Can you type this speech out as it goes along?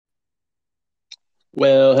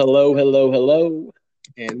Well, hello, hello, hello,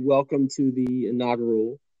 and welcome to the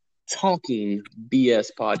inaugural Talking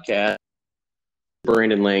BS podcast.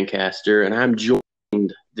 Brandon Lancaster, and I'm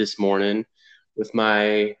joined this morning with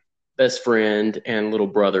my best friend and little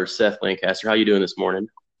brother, Seth Lancaster. How you doing this morning?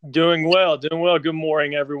 Doing well, doing well. Good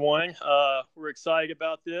morning, everyone. We're excited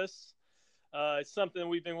about this. It's something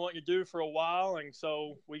we've been wanting to do for a while, and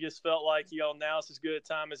so we just felt like now is as good a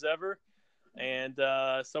time as ever. And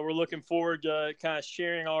so we're looking forward to kind of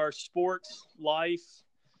sharing our sports life,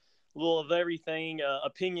 a little of everything,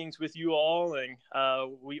 opinions with you all, and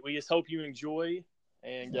we just hope you enjoy.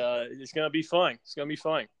 And it's gonna be fun. It's gonna be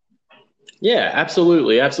fun. Yeah,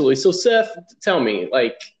 absolutely, absolutely. So, Seth, tell me,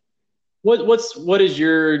 what is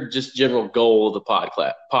your just general goal of the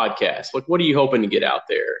podcast? Like, what are you hoping to get out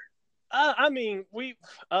there? I mean,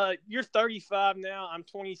 you're 35 now. I'm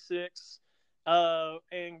 26,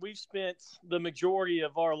 and we've spent the majority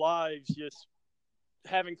of our lives just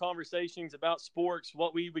having conversations about sports,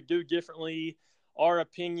 what we would do differently, our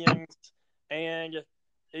opinions, and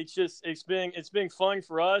it's been fun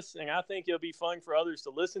for us, and I think it'll be fun for others to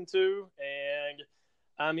listen to. And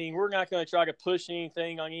I mean, we're not going to try to push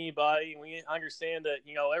anything on anybody. We understand that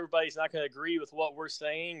everybody's not going to agree with what we're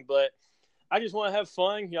saying, but I just want to have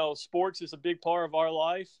fun. Sports is a big part of our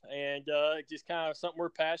life, and just kind of something we're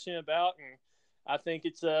passionate about. And I think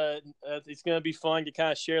it's going to be fun to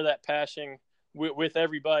kind of share that passion with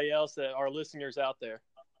everybody else that are listeners out there.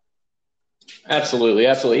 Absolutely,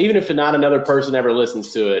 absolutely. Even if not another person ever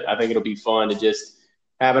listens to it, I think it'll be fun to just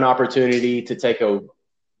have an opportunity to take a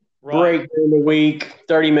Right. break during the week,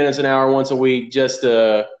 30 minutes an hour once a week, just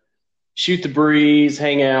to shoot the breeze,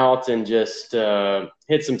 hang out, and just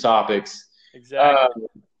hit some topics. Uh, Exactly.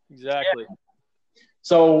 Exactly.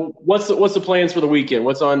 so what's the plans for the weekend?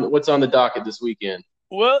 What's on the docket this weekend?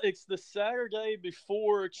 Well, it's the Saturday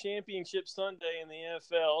before Championship Sunday in the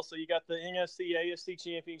NFL. So you got the NFC, AFC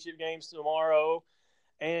Championship games tomorrow.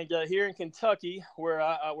 And here in Kentucky, where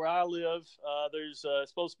I live, there's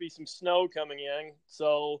supposed to be some snow coming in.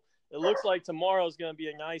 So it looks like tomorrow is going to be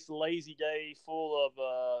a nice lazy day full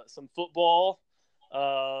of some football.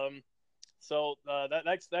 Um,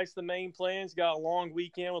 that's the main plans. Got a long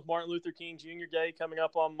weekend with Martin Luther King Jr. Day coming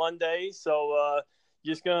up on Monday. So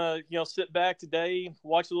just gonna sit back today,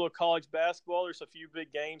 watch a little college basketball. There's a few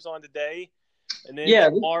big games on today, and then Yeah,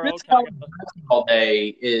 tomorrow this kind college of. basketball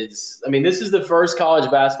day is. I mean, this is the first college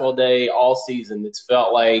basketball day all season that's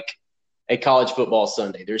felt like a college football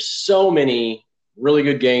Sunday. There's so many really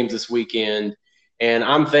good games this weekend, and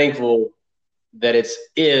I'm thankful that it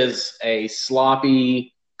is a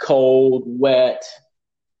sloppy, cold, wet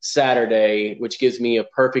Saturday, which gives me a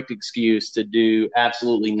perfect excuse to do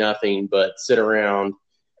absolutely nothing but sit around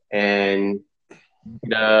and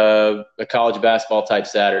a college basketball type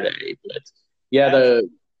Saturday. But yeah,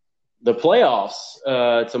 the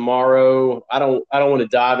playoffs tomorrow. I don't want to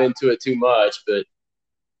dive into it too much, but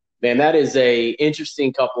man, that is a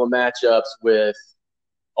interesting couple of matchups with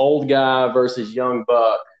old guy versus young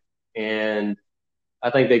buck, and I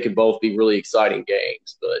think they could both be really exciting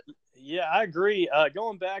games. But Yeah, I agree.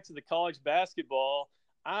 Going back to the college basketball,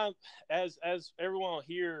 I as everyone will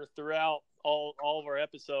hear throughout all of our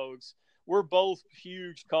episodes, we're both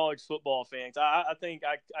huge college football fans. I think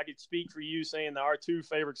I could speak for you saying that our two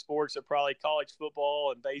favorite sports are probably college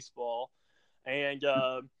football and baseball, and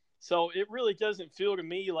so it really doesn't feel to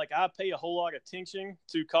me like I pay a whole lot of attention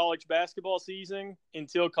to college basketball season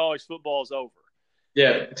until college football is over.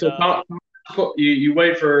 yeah, And so you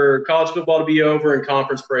wait for college football to be over and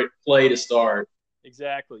conference play to start.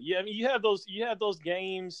 Exactly. Yeah, I mean, you have those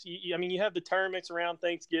games. I mean, you have the tournaments around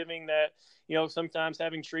Thanksgiving that sometimes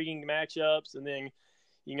have intriguing matchups, and then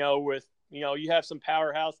with you have some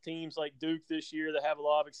powerhouse teams like Duke this year that have a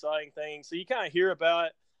lot of exciting things. So you kind of hear about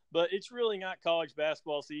it, but it's really not college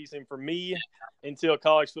basketball season for me until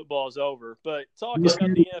college football is over. But talking Those about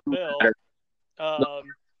the don't NFL, matter.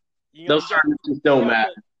 you Those got tournaments you don't got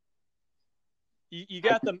matter.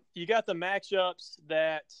 the matchups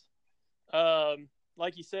that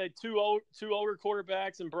like you said, two older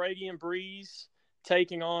quarterbacks and Brady and Breeze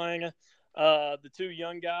taking on the two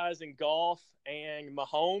young guys in Golf and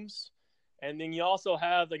Mahomes. And then you also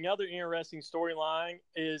have another interesting storyline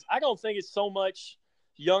is I don't think it's so much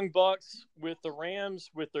young bucks with the Rams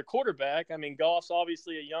with their quarterback. I mean, Goff's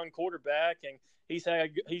obviously a young quarterback, and he's had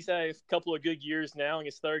a couple of good years now in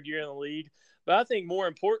his third year in the league. But I think more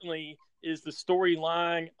importantly is the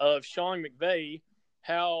storyline of Sean McVay,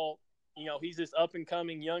 how he's this up and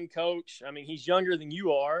coming young coach. I mean, he's younger than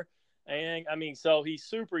you are, and I mean, so he's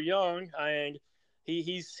super young, and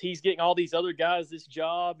he's getting all these other guys this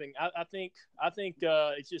job, and I think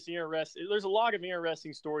it's just interesting. There's a lot of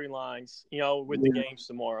interesting storylines, with the games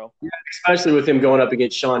tomorrow. Yeah, especially with him going up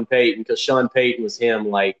against Sean Payton, because Sean Payton was him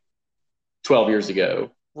like 12 years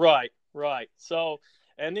ago. Right. So,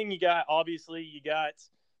 and then you got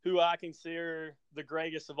who I consider the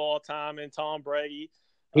greatest of all time, in Tom Brady.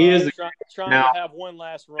 He is trying to have one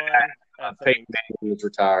last run. Peyton Manning was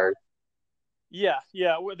retired. Yeah.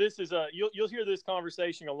 Well, this is you'll hear this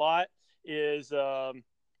conversation a lot. Is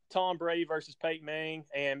Tom Brady versus Peyton Manning,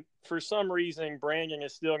 and for some reason, Brandon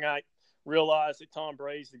has still not realized that Tom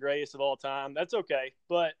Brady's the greatest of all time. That's okay,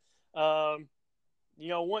 but once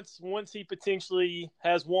he potentially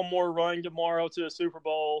has one more run tomorrow to a Super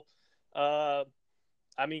Bowl, I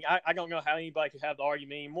don't know how anybody could have the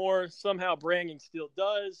argument anymore. Somehow Brandon still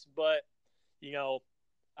does, but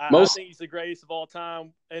I think he's the greatest of all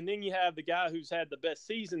time. And then you have the guy who's had the best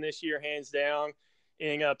season this year, hands down,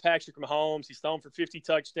 in Patrick Mahomes. He's thrown for 50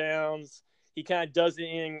 touchdowns. He kind of does it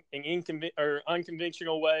in an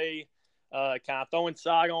unconventional way, kind of throwing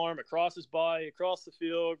sidearm across his body, across the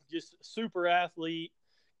field. Just a super athlete,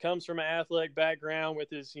 comes from an athletic background with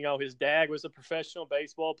his dad was a professional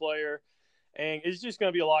baseball player. And it's just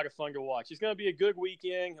going to be a lot of fun to watch. It's going to be a good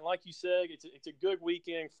weekend. And like you said, it's a good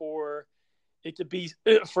weekend for it to be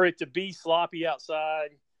sloppy outside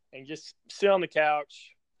and just sit on the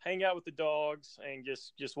couch, hang out with the dogs, and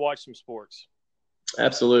just watch some sports.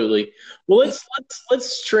 Absolutely. Well,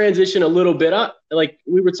 let's transition a little bit.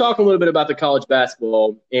 We were talking a little bit about the college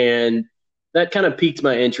basketball, and that kind of piqued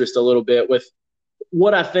my interest a little bit with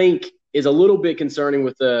what I think is a little bit concerning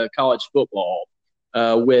with the college football.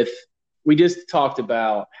 We just talked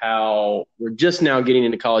about how we're just now getting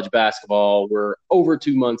into college basketball. We're over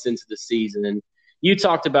 2 months into the season, and you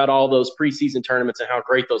talked about all those preseason tournaments and how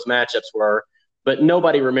great those matchups were. But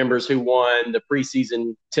nobody remembers who won the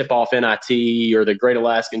preseason tip-off NIT or the Great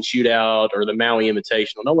Alaskan Shootout or the Maui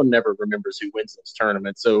Invitational. No one ever remembers who wins those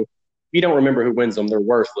tournaments. So if you don't remember who wins them, they're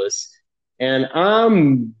worthless. And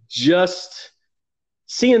I'm just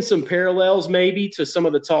seeing some parallels maybe to some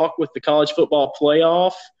of the talk with the college football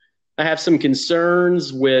playoff. I have some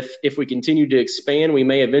concerns with if we continue to expand, we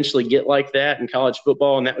may eventually get like that in college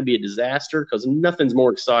football, and that would be a disaster because nothing's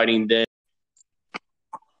more exciting than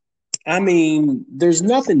there's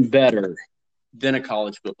nothing better than a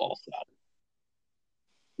college football Saturday.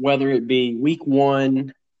 Whether it be week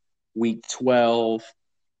 1, week 12,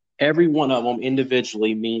 every one of them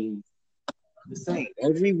individually means the same.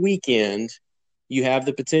 Every weekend, you have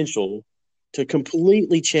the potential to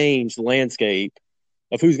completely change the landscape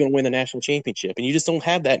of who's going to win the national championship, and you just don't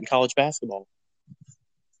have that in college basketball.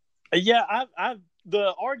 Yeah,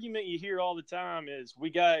 the argument you hear all the time is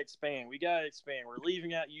we got to expand. We're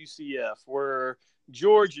leaving out UCF, where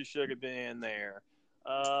Georgia should have been in there.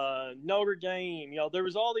 Notre Dame, there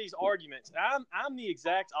was all these arguments. I'm the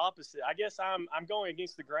exact opposite. I guess I'm going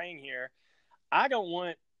against the grain here. I don't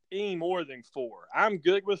want any more than 4. I'm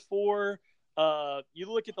good with 4.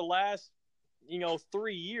 You look at the last,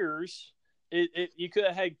 3 years, you could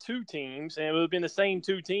have had 2 teams, and it would have been the same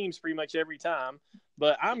 2 teams pretty much every time.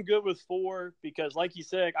 But I'm good with 4 because, like you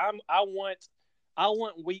said, I want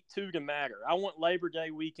week 2 to matter. I want Labor Day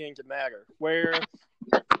weekend to matter. Where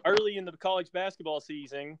early in the college basketball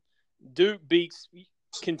season, Duke beats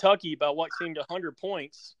Kentucky by what seemed 100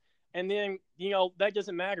 points, and then that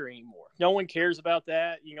doesn't matter anymore. No one cares about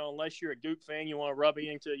that. Unless you're a Duke fan, you want to rub it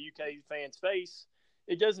into a UK fan's face.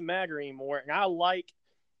 It doesn't matter anymore, and I like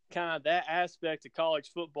kind of that aspect of college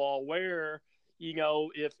football where.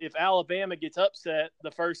 If Alabama gets upset the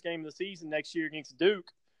first game of the season next year against Duke,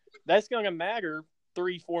 that's going to matter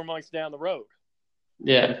 3-4 months down the road.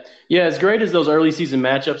 Yeah. As great as those early season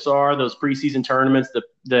matchups are, those preseason tournaments,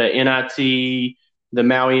 the NIT, the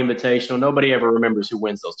Maui Invitational, nobody ever remembers who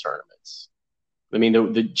wins those tournaments.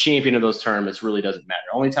 The champion of those tournaments really doesn't matter.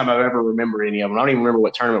 The only time I've ever remembered any of them, I don't even remember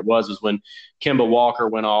what tournament it was when Kemba Walker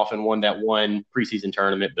went off and won that one preseason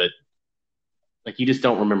tournament, but you just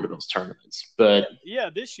don't remember those tournaments. But yeah,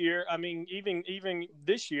 this year, even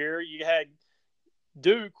this year, you had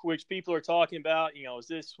Duke, which people are talking about. Is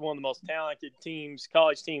this one of the most talented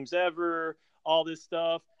college teams ever? All this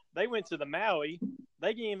stuff. They went to the Maui.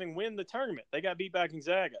 They didn't even win the tournament. They got beat by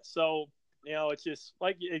Gonzaga. So it's just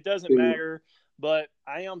it doesn't matter. But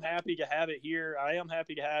I am happy to have it here. I am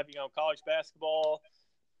happy to have college basketball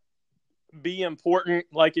be important,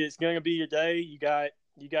 like it's going to be today. You got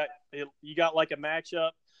like a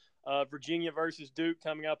matchup, Virginia versus Duke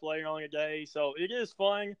coming up later on today. So it is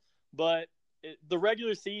fun, but the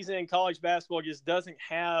regular season in college basketball just doesn't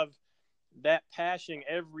have that passion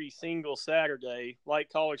every single Saturday, like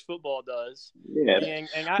college football does. Yeah.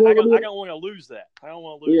 And I Well, don't want to lose that. I don't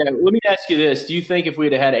want to lose yeah, it. let me ask you this. Do you think if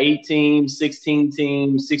we'd have had 8 teams, 16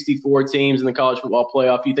 teams, 64 teams in the college football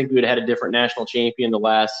playoff, you think we would have had a different national champion the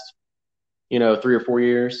last, 3 or 4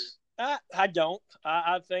 years? I don't.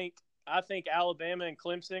 I think Alabama and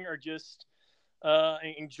Clemson are just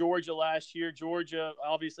in Georgia last year. Georgia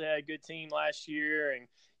obviously had a good team last year, and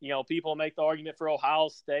people make the argument for Ohio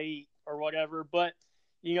State or whatever, but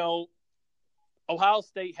Ohio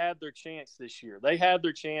State had their chance this year. They had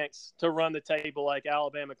their chance to run the table like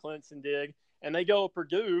Alabama, Clemson did, and they go to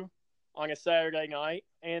Purdue on a Saturday night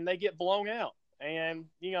and they get blown out. And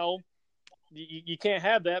you can't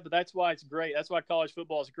have that, but that's why it's great. That's why college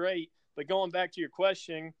football is great. But going back to your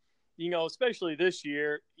question, especially this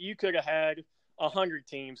year, you could have had 100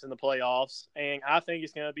 teams in the playoffs, and I think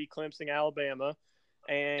it's going to be Clemson, Alabama,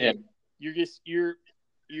 and you're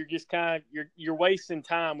wasting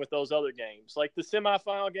time with those other games, like the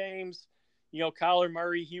semifinal games. Kyler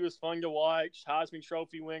Murray, he was fun to watch, Heisman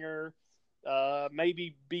Trophy winner,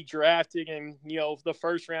 maybe be drafted in the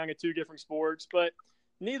first round of 2 different sports, but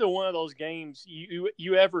neither one of those games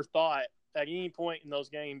you ever thought at any point in those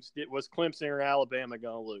games was Clemson or Alabama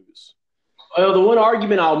going to lose. Well, the one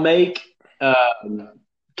argument I'll make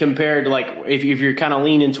compared to, like, if you're kind of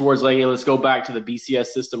leaning towards, like, hey, let's go back to the BCS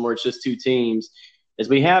system where it's just 2 teams, is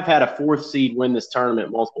we have had a 4th seed win this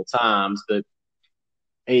tournament multiple times, but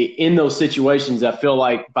in those situations, I feel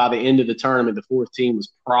like by the end of the tournament, the 4th team was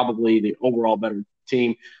probably the overall better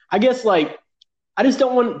team. I guess, like, I just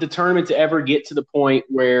don't want the tournament to ever get to the point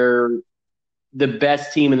where the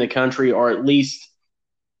best team in the country, or at least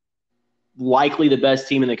likely the best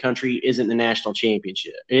team in the country, isn't the national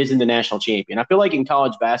championship. It isn't the national champion. I feel like in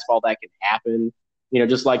college basketball that can happen.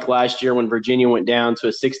 Just like last year when Virginia went down to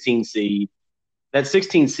a 16 seed. That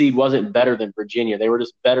 16 seed wasn't better than Virginia. They were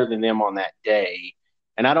just better than them on that day.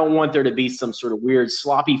 And I don't want there to be some sort of weird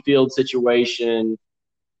sloppy field situation.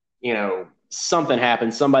 Something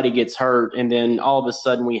happens, somebody gets hurt, and then all of a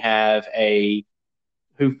sudden we have a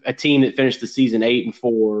team that finished the season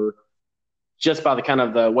 8-4 just by the kind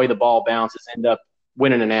of the way the ball bounces end up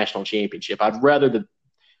winning a national championship. I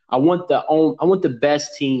want the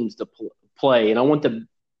best teams to play, and I want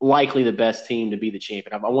likely the best team to be the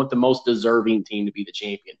champion. I want the most deserving team to be the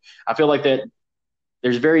champion. I feel like that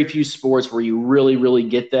there's very few sports where you really, really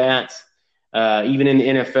get that. Even in the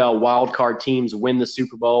NFL, wild card teams win the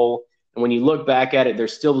Super Bowl. And when you look back at it, they're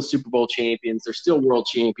still the Super Bowl champions. They're still world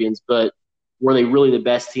champions, but were they really the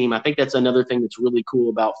best team? I think that's another thing that's really cool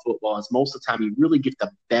about football is most of the time you really get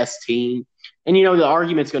the best team. And, the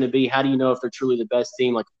argument's going to be, how do you know if they're truly the best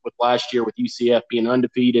team? Like with last year with UCF being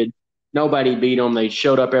undefeated, nobody beat them. They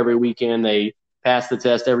showed up every weekend. They passed the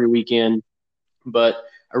test every weekend. But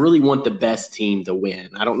I really want the best team to win.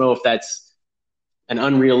 I don't know if that's an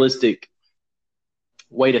unrealistic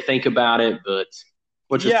way to think about it, but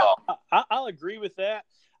what's your thought? I'll agree with that.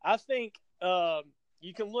 I think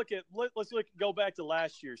you can go back to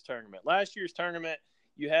last year's tournament. Last year's tournament,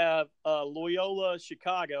 you have Loyola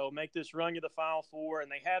Chicago make this run to the Final Four,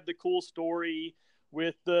 and they had the cool story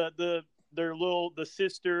with their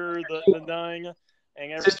sister, the nun,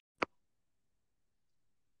 and everything.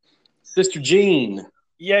 Sister Jean.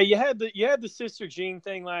 Yeah, you had the Sister Jean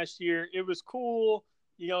thing last year. It was cool.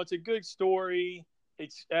 It's a good story.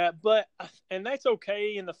 It's and that's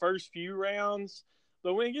okay in the first few rounds.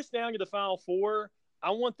 But when it gets down to the Final Four, I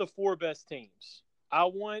want the 4 best teams. I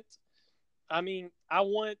want the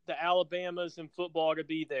Alabamas in football to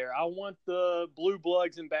be there. I want the Blue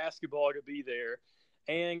Bloods in basketball to be there.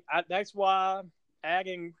 And that's why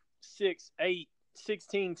adding 6, 8,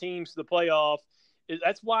 16 teams to the playoff,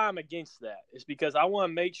 that's why I'm against that. It's because I want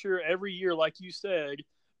to make sure every year, like you said,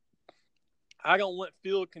 I don't want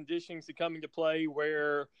field conditions to come into play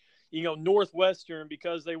where, Northwestern,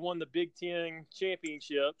 because they won the Big Ten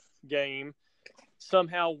championship game,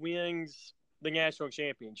 somehow wins the national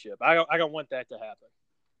championship. I don't want that to happen.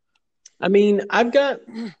 I mean, I've got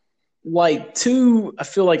like 2, I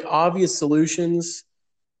feel like, obvious solutions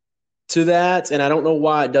to that, and I don't know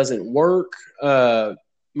why it doesn't work.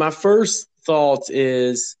 My first thought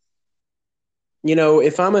is,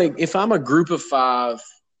 if I'm a group of 5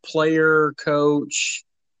 player, coach,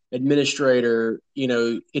 administrator,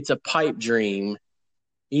 it's a pipe dream.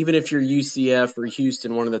 Even if you're UCF or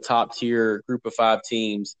Houston, one of the top tier group of 5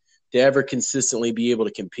 teams, to ever consistently be able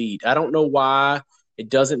to compete. I don't know why it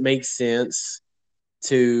doesn't make sense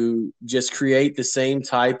to just create the same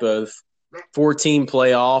type of 4-team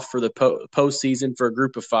playoff for the postseason for a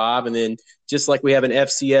group of 5. And then just like we have an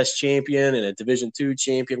FCS champion and a Division II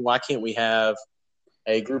champion, why can't we have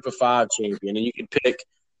a Group of Five champion, and you could pick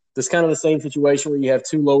this kind of the same situation where you have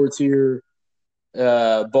two lower tier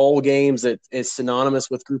bowl games that is synonymous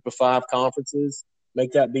with Group of Five conferences.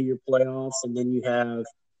 Make that be your playoffs, and then you have,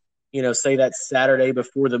 say that Saturday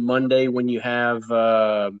before the Monday when you have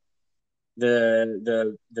the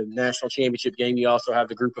national championship game. You also have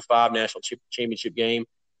the Group of Five national championship game.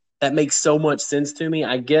 That makes so much sense to me.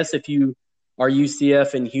 I guess if you are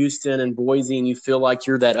UCF and Houston and Boise and you feel like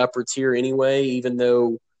you're that upper tier anyway, even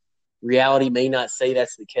though reality may not say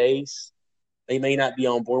that's the case, they may not be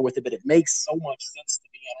on board with it, but it makes so much sense to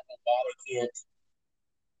me. I don't know why they can't,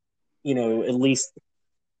 at least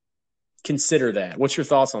consider that. What's your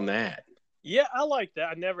thoughts on that? Yeah, I like that.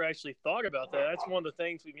 I never actually thought about that. That's one of the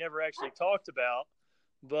things we've never actually talked about.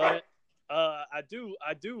 But I do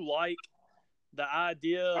like the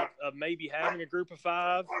idea of maybe having a Group of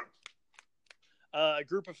Five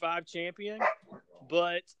champion.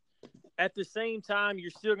 But at the same time,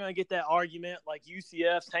 you're still going to get that argument like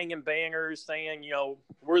UCF's hanging bangers saying,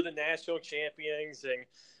 we're the national champions. And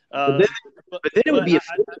but then it would be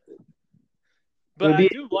I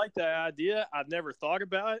do like that idea. I've never thought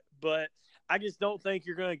about it, but I just don't think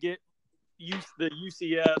you're going to get the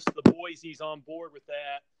UCFs, the Boise's on board with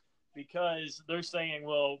that because they're saying,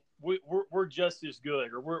 well, we're just as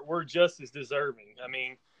good or we're just as deserving. I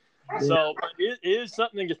mean, so it is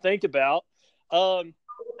something to think about. And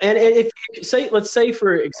if let's say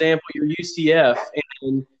for example, you're UCF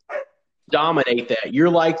and dominate that. You're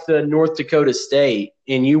like the North Dakota State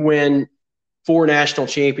and you win 4 national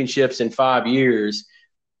championships in 5 years.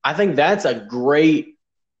 I think that's a great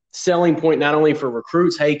selling point, not only for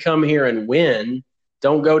recruits. Hey, come here and win.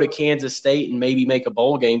 Don't go to Kansas State and maybe make a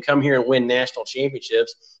bowl game. Come here and win national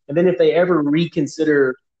championships. And then if they ever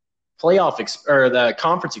reconsider or the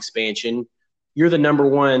conference expansion, you're the number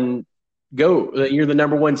one You're the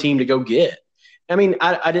number one team to go get. I mean,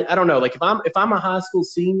 I don't know. Like if I'm a high school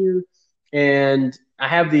senior and I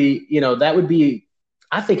have that would be,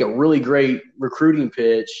 I think, a really great recruiting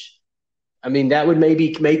pitch. I mean, that would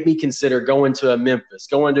maybe make me consider going to a Memphis,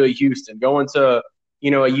 going to a Houston, going to, a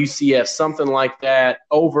UCF, something like that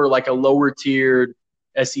over like a lower tiered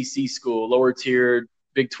SEC school, lower tiered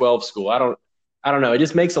Big 12 school. I don't know. It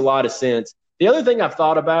just makes a lot of sense. The other thing I've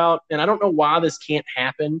thought about, and I don't know why this can't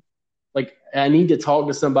happen, like I need to talk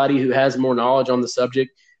to somebody who has more knowledge on the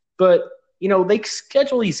subject, but they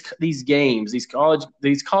schedule these games, these college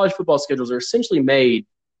football schedules are essentially made,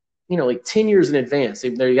 like 10 years in advance.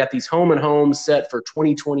 They got these home and home set for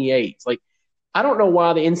 2028. It's like, I don't know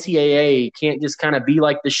why the NCAA can't just kind of be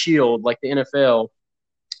like the Shield, like the NFL,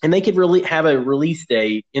 and they could really have a release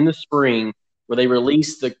date in the spring where they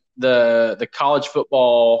release the college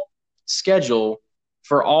football schedule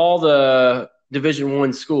for all the Division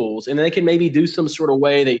I schools, and they can maybe do some sort of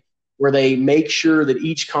way where they make sure that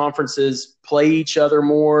each conferences play each other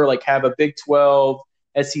more, like have a Big 12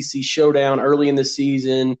 SEC showdown early in the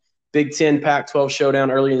season, Big 10 Pac-12 showdown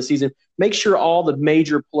early in the season. Make sure all the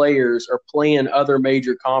major players are playing other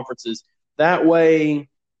major conferences. That way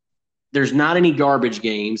there's not any garbage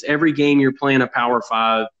games. Every game you're playing a Power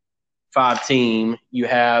 5 team. You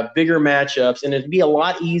have bigger matchups, and it'd be a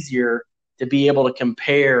lot easier to be able to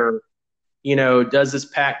compare, does this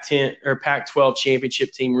Pac-10 or Pac-12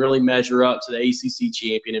 championship team really measure up to the ACC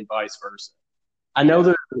champion and vice versa? I know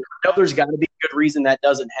there's got to be a good reason that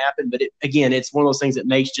doesn't happen, but it's one of those things that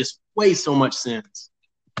makes just way so much sense.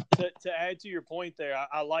 To add to your point there,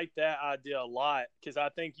 I like that idea a lot because I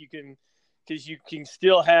think you can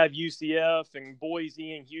still have UCF and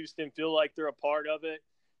Boise and Houston feel like they're a part of it.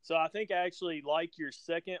 So I think I actually like your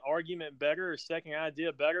second argument better or second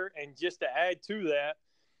idea better. And just to add to that,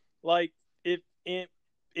 like if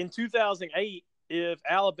in 2008, if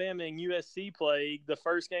Alabama and USC played the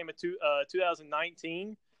first game of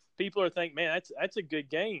 2019, people are thinking, man, that's a good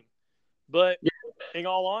game. But in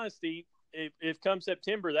all honesty, if come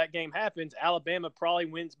September that game happens, Alabama probably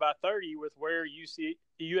wins by 30 with where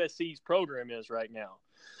USC's program is right now.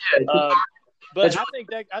 But I think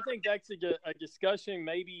that's a discussion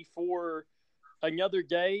maybe for another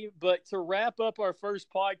day. But to wrap up our first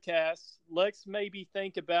podcast, let's maybe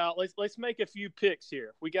think about let's make a few picks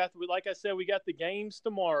here. Like I said, we got the games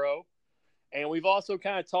tomorrow, and we've also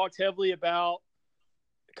kind of talked heavily about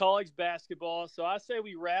college basketball. So I say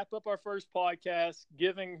we wrap up our first podcast,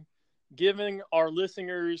 giving our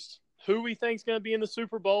listeners who we think is going to be in the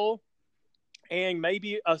Super Bowl, and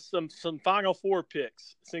maybe some Final Four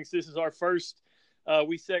picks, since this is our first,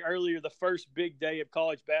 we said earlier, the first big day of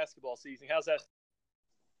college basketball season. How's that?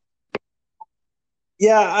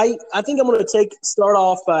 Yeah, I think I'm going to start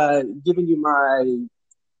off by giving you my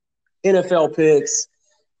NFL picks.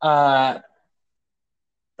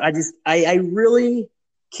 I really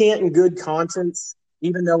can't in good conscience,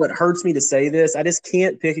 even though it hurts me to say this, I just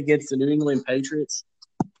can't pick against the New England Patriots.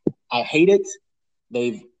 I hate it.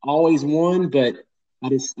 They've always won, but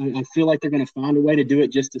I feel like they're going to find a way to do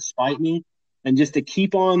it just to spite me and just to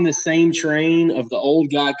keep on the same train of the old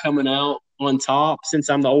guy coming out on top. Since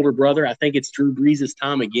I'm the older brother, I think it's Drew Brees'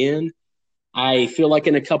 time again. I feel like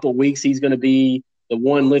in a couple of weeks he's going to be the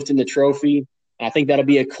one lifting the trophy. I think that'll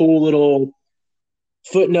be a cool little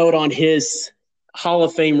footnote on his Hall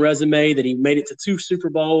of Fame resume that he made it to 2 Super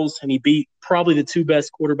Bowls and he beat probably the 2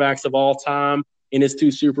 best quarterbacks of all time in his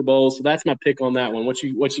 2 Super Bowls. So that's my pick on that one. What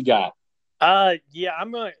you got? Yeah,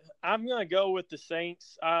 I'm gonna go with the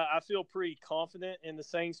Saints. I feel pretty confident in the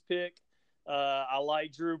Saints pick. I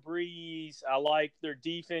like Drew Brees. I like their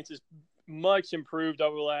defense is much improved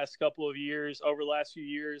over the last few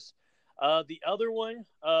years. The other one,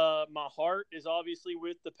 my heart is obviously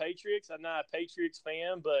with the Patriots. I'm not a Patriots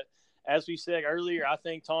fan, but as we said earlier, I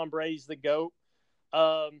think Tom Brady's the GOAT.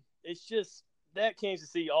 It's just that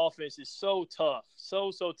Kansas City offense is so tough,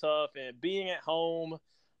 so tough, and being at home.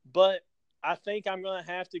 But I think I'm going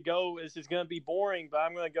to have to go. This is going to be boring, but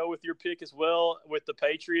I'm going to go with your pick as well with the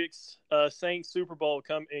Patriots Saints Super Bowl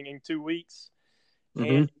coming in 2 weeks.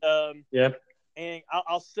 Mm-hmm. And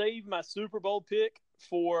I'll save my Super Bowl pick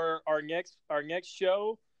for our next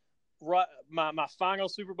show. Right, my final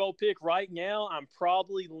Super Bowl pick right now, I'm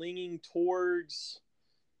probably leaning towards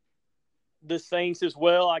the Saints as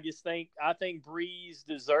well. I think Brees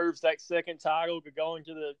deserves that second title. To go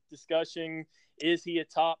into the discussion, is he a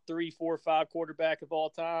top 3, 4, 5 quarterback of all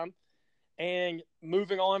time? And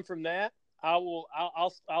moving on from that, I'll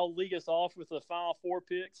lead us off with the final 4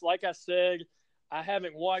 picks. Like I said, I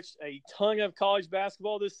haven't watched a ton of college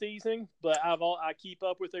basketball this season, but I keep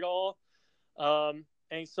up with it all.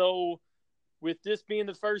 And so with this being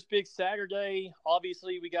the first big Saturday,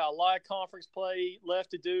 obviously we got a lot of conference play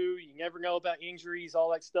left to do. You never know about injuries,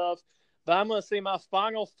 all that stuff. But I'm going to say my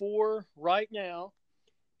final 4 right now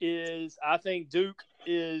is I think Duke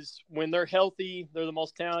is, when they're healthy, they're the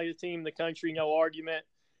most talented team in the country, no argument.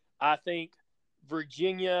 I think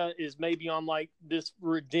Virginia is maybe on like this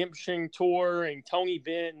redemption tour, and Tony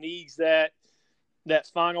Bennett needs that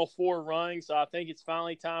Final Four run. So I think it's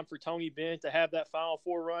finally time for Tony Bennett to have that Final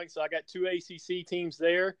Four run. So I got 2 ACC teams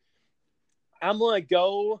there. I'm going to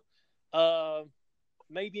go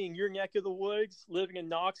maybe in your neck of the woods, living in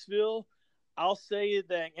Knoxville. I'll say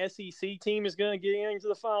that an SEC team is going to get into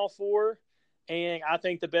the Final Four. And I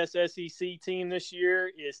think the best SEC team this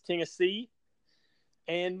year is Tennessee.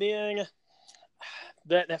 And then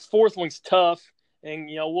that fourth one's tough. And,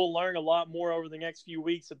 we'll learn a lot more over the next few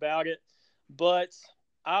weeks about it. But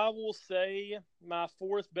I will say my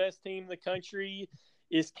 4th best team in the country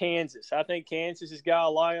is Kansas. I think Kansas has got a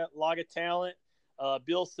lot of talent.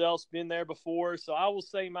 Bill Self's been there before. So I will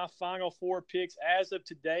say my final 4 picks as of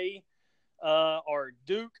today are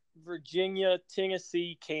Duke, Virginia,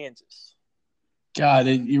 Tennessee, Kansas. God,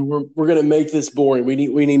 we're going to make this boring. We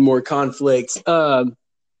need more conflict.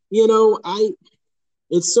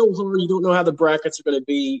 It's so hard. You don't know how the brackets are going to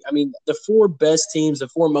be. I mean, the 4 best teams, the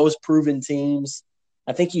 4 most proven teams,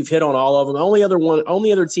 I think you've hit on all of them. The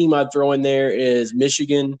only other team I'd throw in there is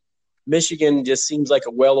Michigan. Michigan just seems like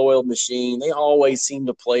a well-oiled machine. They always seem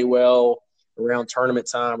to play well around tournament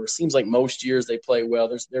time, or it seems like most years they play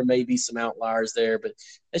well. There may be some outliers there, but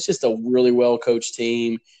it's just a really well-coached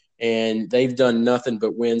team, and they've done nothing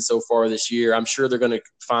but win so far this year. I'm sure they're going to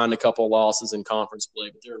find a couple of losses in conference play,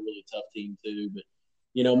 but they're a really tough team too. But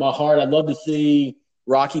my heart, I'd love to see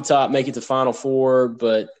Rocky Top make it to Final Four,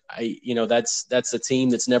 but that's a team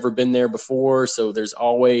that's never been there before. So there's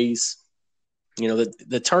always,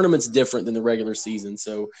 the tournament's different than the regular season.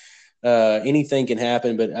 So anything can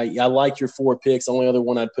happen, but I like your 4 picks. The only other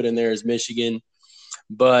one I'd put in there is Michigan.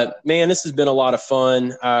 But man, this has been a lot of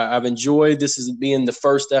fun. I've enjoyed this as being the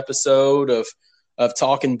first episode of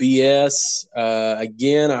Talking BS.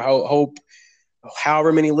 Again, I hope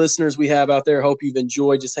however many listeners we have out there, hope you've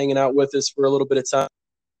enjoyed just hanging out with us for a little bit of time.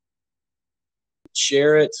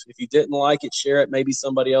 Share it. If you didn't like it, share it. Maybe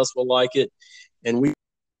somebody else will like it. And we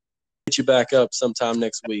get you back up sometime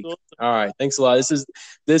next week. Absolutely. All right. Thanks a lot.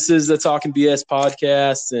 This is the Talking BS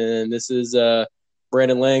podcast, and this is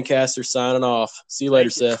Brandon Lancaster signing off. See you later,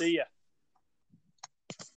 Seth. See ya.